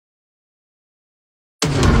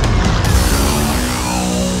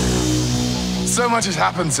So much has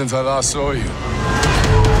happened since I last saw you.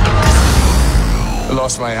 I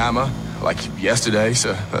lost my hammer, like yesterday,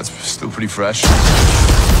 so that's still pretty fresh.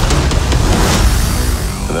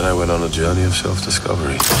 And then I went on a journey of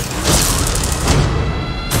self-discovery,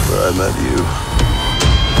 where I met you.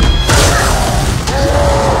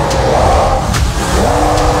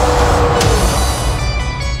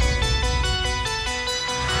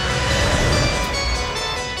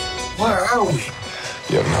 Where are we?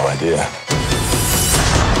 You have no idea.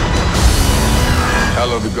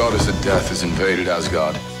 Hela, the goddess of death, has invaded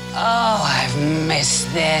Asgard. Oh, I've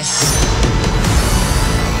missed this.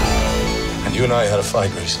 And you and I had a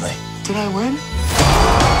fight recently. Did I win?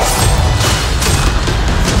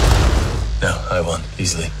 No, I won,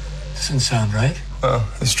 easily. Doesn't sound right. Well,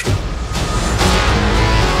 it's true.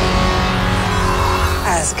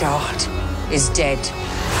 Asgard is dead.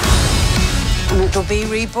 And it'll be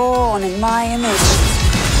reborn in my image.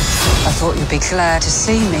 I thought you'd be glad to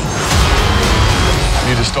see me. I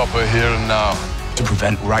need to stop her here and now to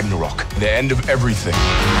prevent Ragnarok, the end of everything.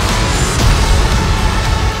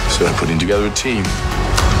 So I'm putting together a team.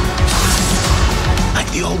 Like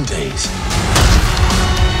the old days.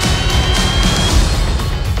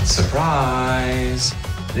 Surprise!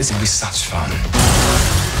 This will be such fun.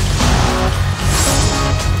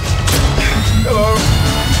 Hello.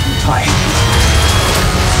 Hi.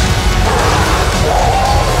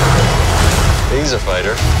 He's a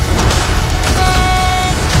fighter.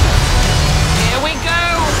 Here we go!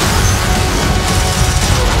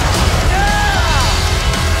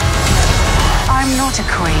 I'm not a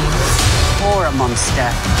queen or a monster.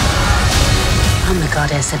 I'm the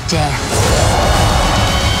goddess of death.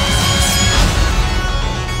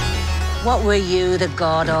 What were you the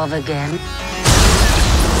god of again?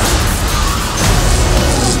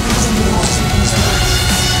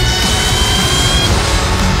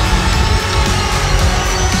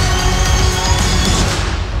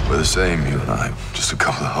 We're the same, you and I. Just a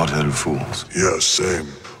couple of hot-headed fools. Yeah, same.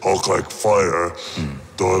 Hulk like fire,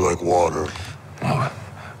 Thor like water. Well,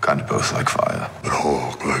 kind of both like fire. But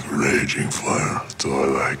Hulk like raging fire, Thor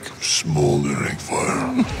like smoldering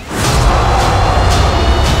fire.